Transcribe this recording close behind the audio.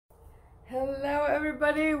Hello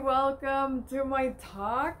everybody, welcome to my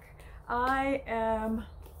talk. I am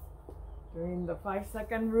doing the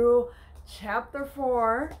 5-second rule, chapter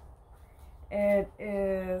 4. It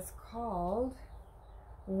is called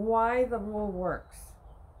Why the Rule Works.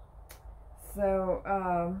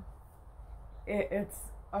 So it's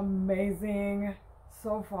amazing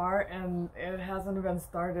so far, and it hasn't even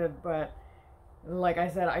started, but like I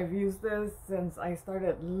said, I've used this since I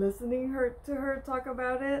started listening to her talk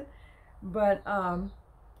about it. But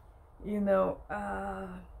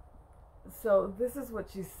so this is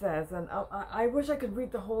what she says, and I wish I could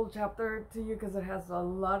read the whole chapter to you because it has a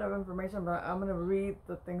lot of information, but I'm gonna read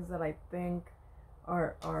the things that I think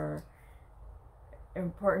are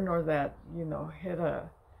important, or that hit a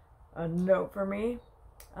note for me.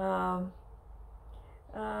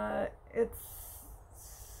 It's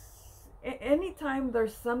anytime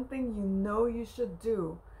there's something you should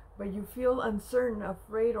do, but you feel uncertain,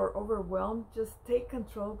 afraid, or overwhelmed, just take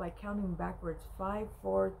control by counting backwards. 5,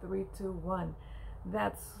 4, 3, 2, 1.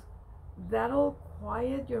 That'll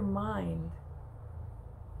quiet your mind.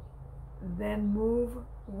 Then move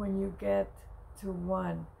when you get to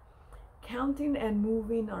 1. Counting and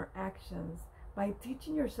moving are actions. By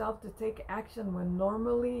teaching yourself to take action when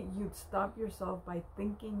normally you'd stop yourself by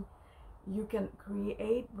thinking, you can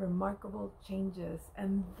create remarkable changes.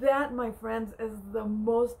 And that, my friends, is the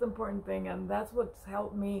most important thing, and that's what's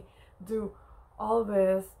helped me do all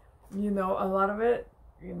this. A lot of it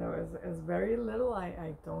is very little.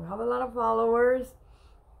 I don't have a lot of followers,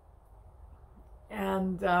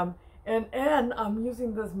 and I'm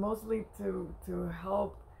using this mostly to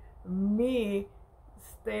help me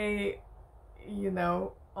stay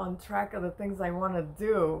on track of the things I want to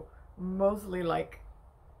do. Mostly, like,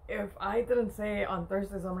 if I didn't say on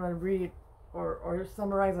Thursdays I'm going to read or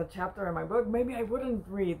summarize a chapter in my book, maybe I wouldn't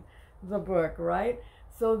read the book, right?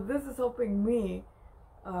 So this is helping me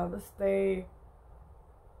stay,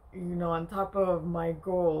 on top of my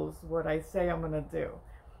goals, what I say I'm going to do.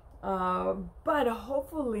 But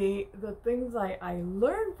hopefully the things I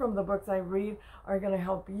learn from the books I read are going to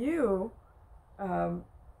help you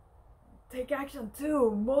take action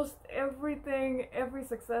too. Most every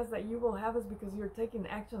success that you will have is because you're taking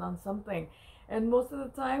action on something. And most of the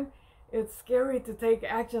time, it's scary to take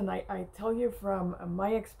action. I tell you from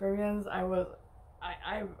my experience, I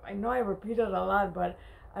know I repeat it a lot, but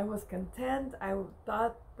I was content. I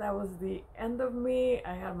thought that was the end of me.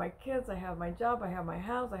 I had my kids, I have my job, I have my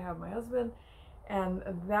house, I have my husband, and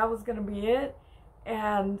that was gonna be it.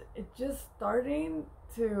 And it just starting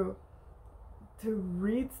to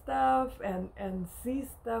read stuff and see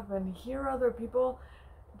stuff and hear other people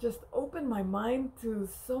just open my mind to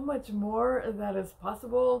so much more that is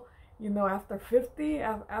possible, after 50,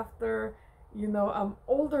 after, I'm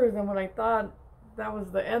older than when I thought that was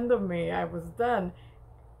the end of me. I was done.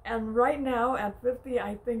 And right now at 50,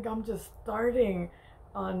 I think I'm just starting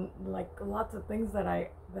on like lots of things that I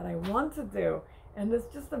want to do. And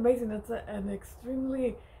it's just amazing. It's an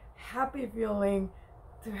extremely happy feeling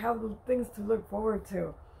to have things to look forward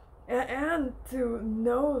to, and to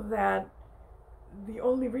know that the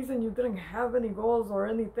only reason you didn't have any goals or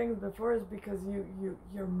any things before is because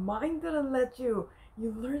your mind didn't let you.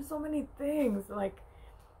 You learned so many things. Like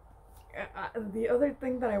the other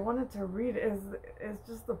thing that I wanted to read is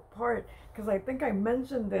just the part, because I think I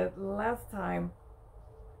mentioned it last time,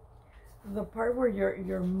 the part where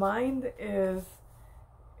your mind is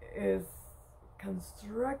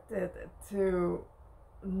constructed to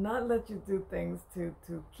not let you do things, to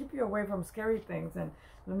keep you away from scary things. And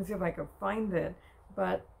let me see if I can find it.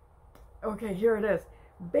 But okay, here it is.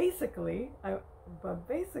 Basically,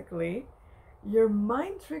 your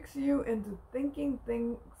mind tricks you into thinking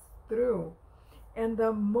things through. And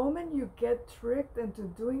the moment you get tricked into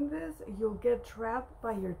doing this, you'll get trapped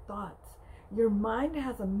by your thoughts. Your mind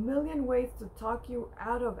has a million ways to talk you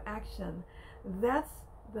out of action. That's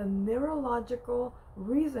the neurological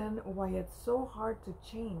reason why it's so hard to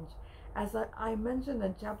change. As I mentioned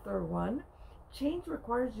in chapter 1, change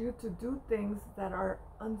requires you to do things that are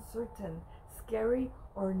uncertain, scary,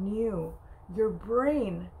 or new. Your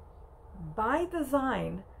brain, by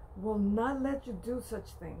design, will not let you do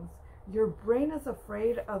such things. Your brain is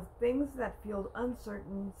afraid of things that feel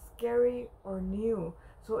uncertain, scary, or new.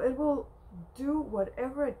 So it will do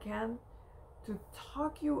whatever it can to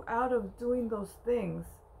talk you out of doing those things.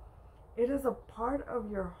 It is a part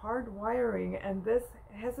of your hardwiring, and this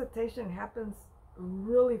hesitation happens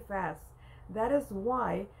really fast. That is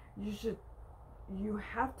why you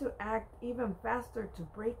have to act even faster to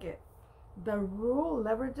break it. The rule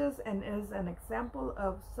leverages and is an example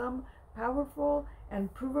of some powerful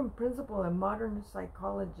and proven principle in modern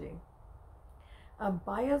psychology. a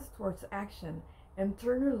bias towards action,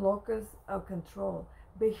 internal locus of control,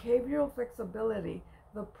 behavioral flexibility,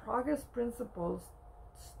 the progress principles,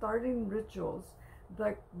 starting rituals,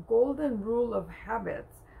 the golden rule of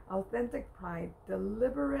habits, authentic pride,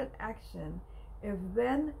 deliberate action, if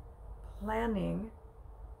then planning,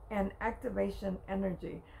 and activation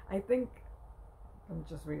energy. I think, let me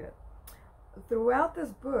just read it. Throughout this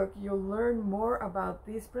book, you'll learn more about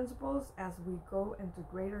these principles as we go into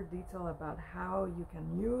greater detail about how you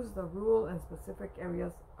can use the rule in specific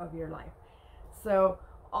areas of your life. So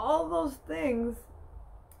all those things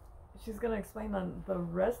she's going to explain on the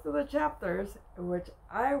rest of the chapters, which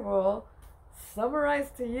I will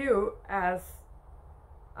summarize to you as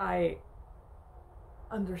I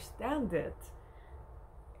understand it,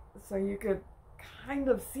 so you could kind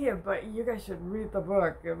of see it, but you guys should read the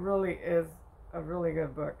book. It really is a really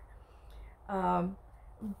good book.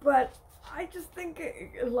 But I just think,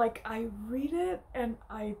 like, I read it and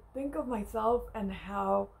I think of myself and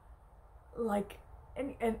how, like,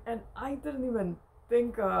 and I didn't even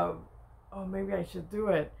think of, oh, maybe I should do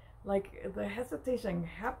it. Like, the hesitation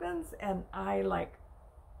happens and I like,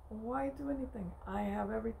 why do anything? I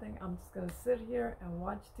have everything. I'm just gonna sit here and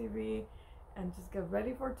watch TV and just get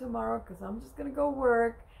ready for tomorrow, because I'm just gonna go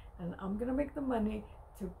work and I'm gonna make the money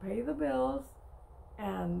to pay the bills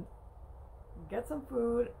and get some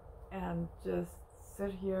food and just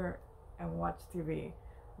sit here and watch TV.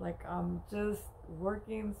 Like, I'm just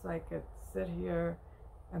working so I could sit here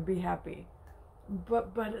and be happy.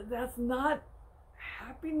 But that's not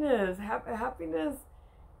happiness. Happiness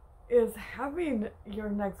is having your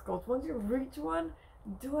next goals. Once you reach one,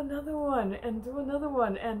 do another one and do another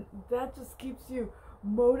one, and that just keeps you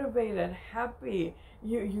motivated, happy.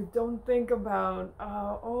 You don't think about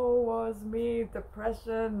oh, was me,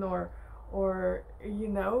 depression, or you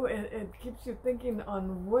know, it keeps you thinking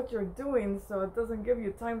on what you're doing, so it doesn't give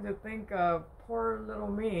you time to think of poor little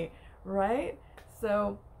me, right?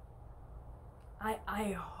 So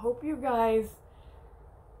I hope you guys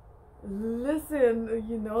listen,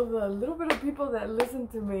 you know, the little bit of people that listen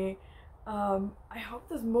to me. I hope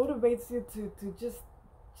this motivates you to just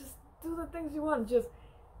do the things you want. Just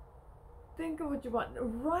think of what you want.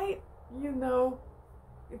 Write, you know,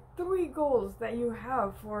 3 goals that you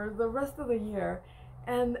have for the rest of the year,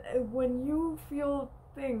 and when you feel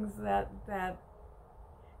things that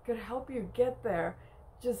could help you get there,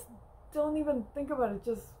 just don't even think about it.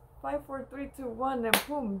 Just 5, 4, 3, 2, 1, and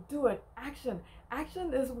boom, do it. Action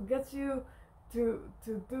is what gets you to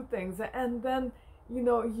do things. And then you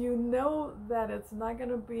know that it's not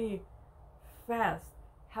gonna be fast.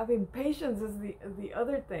 Having patience is the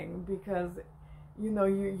other thing, because you know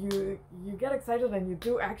you get excited and you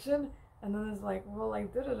do action, and then it's like, well, I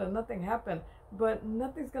did it and nothing happened. But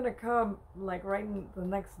nothing's gonna come like right in the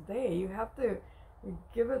next day. You have to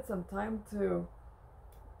give it some time to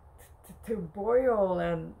boil,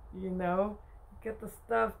 and you know, get the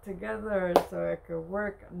stuff together so it could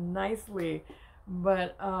work nicely.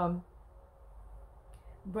 But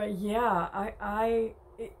yeah, I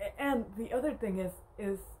and the other thing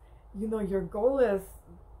is you know, your goal is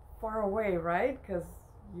far away, right? Because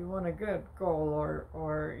you want a good goal,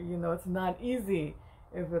 or you know, it's not easy.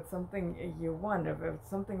 If it's something you want, if it's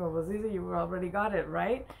something that was easy, you already got it,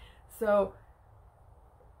 right? So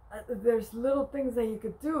there's little things that you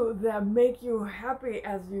could do that make you happy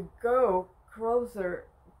as you go closer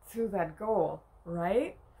to that goal,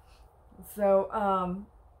 right? So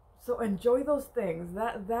so enjoy those things.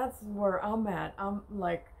 That's where I'm at. I'm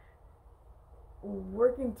like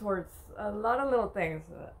working towards a lot of little things,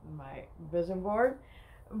 my vision board,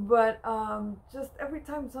 but just every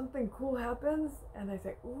time something cool happens and I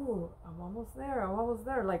say, ooh, I'm almost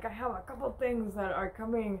there. Like, I have a couple things that are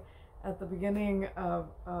coming at the beginning of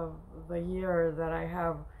the year that I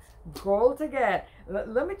have goal to get.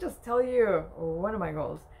 Let me just tell you one of my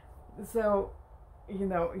goals. So you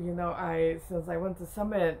know, since I went to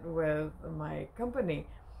Summit with my company,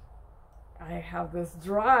 I have this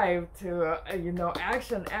drive to you know,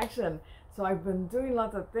 action. So I've been doing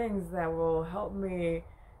lots of things that will help me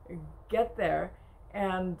get there.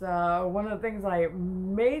 And one of the things I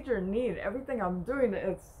major need, everything I'm doing,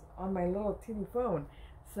 it's on my little teeny phone.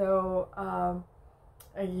 So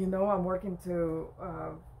you know, I'm working to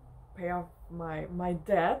pay off my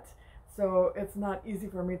debt. So it's not easy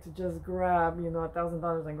for me to just grab, you know,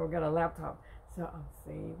 $1,000 and go get a laptop. So I'm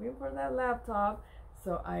saving for that laptop,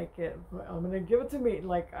 so I'm gonna give it to me.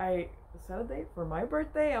 Like, I set a date for my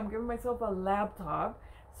birthday. I'm giving myself a laptop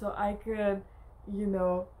so I could, you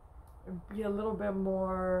know, be a little bit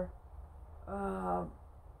more, I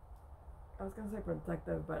was gonna say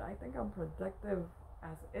productive, but I think I'm productive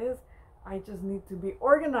as is. I just need to be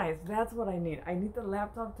organized. That's what I need. I need the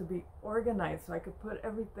laptop to be organized so I could put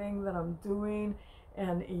everything that I'm doing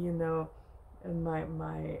and, you know, and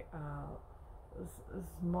my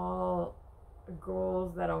small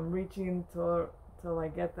goals that I'm reaching till I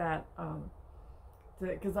get that,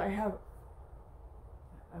 because I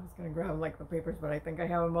was gonna grab like the papers, but I think I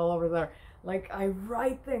have them all over there. Like I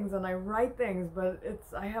write things and I write things, but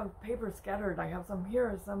I have paper scattered. I have some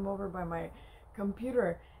here, some over by my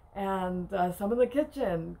computer, and some in the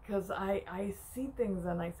kitchen, because I see things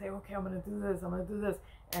and I say, okay, I'm gonna do this, I'm gonna do this,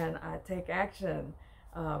 and I take action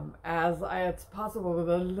it's possible with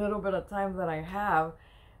a little bit of time that I have.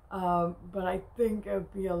 But I think it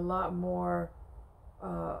would be a lot more.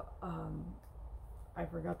 I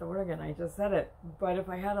forgot the word again, I just said it. But if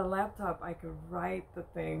I had a laptop, I could write the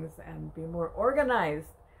things and be more organized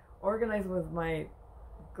with my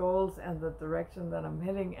goals and the direction that I'm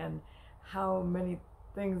hitting and how many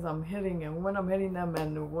things I'm hitting and when I'm hitting them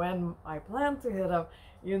and when I plan to hit them,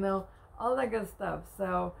 you know, all that good stuff.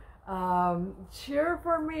 So cheer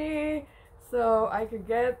for me so I could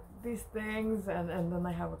get these things, and then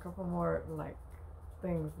I have a couple more like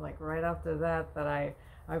things like right after that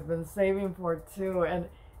I've been saving for too. And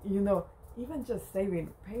you know, even just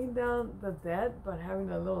saving, paying down the debt, but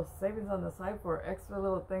having a little savings on the side for extra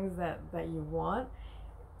little things that you want,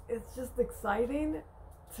 it's just exciting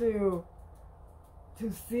to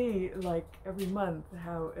see like every month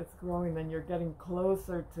how it's growing and you're getting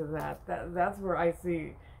closer to that's where I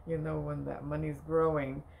see, you know, when that money's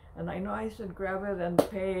growing. And I know I should grab it and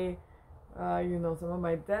pay you know, some of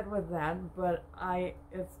my debt with that, but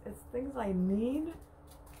it's things I need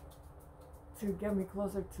to get me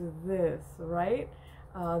closer to this, right?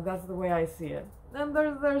 That's the way I see it. And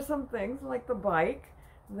there's some things like the bike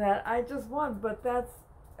that I just want, but that's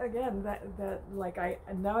again that like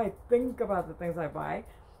now I think about the things I buy,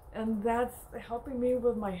 and that's helping me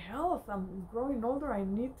with my health. I'm growing older. I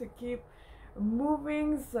need to keep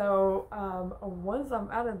moving. So once I'm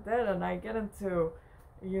out of debt and I get into,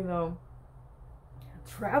 you know,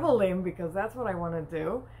 traveling, because that's what I want to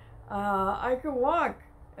do, I could walk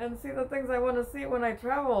and see the things I want to see when I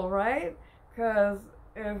travel, right? Because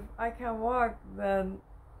if I can't walk, then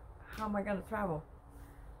how am I going to travel?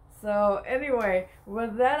 So anyway,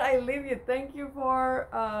 with that, I leave you. Thank you for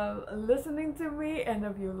listening to me. And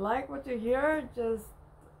if you like what you hear, just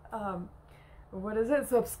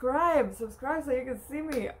subscribe so you can see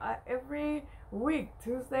me every week,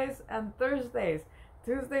 Tuesdays and Thursdays.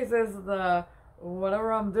 Tuesdays is the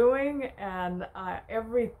whatever I'm doing, and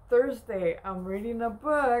every Thursday I'm reading a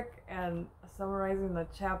book and summarizing the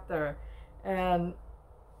chapter. And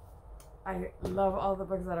I love all the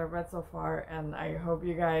books that I've read so far, and I hope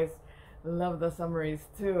you guys love the summaries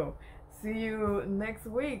too. See you next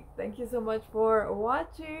week. Thank you so much for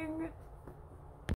watching.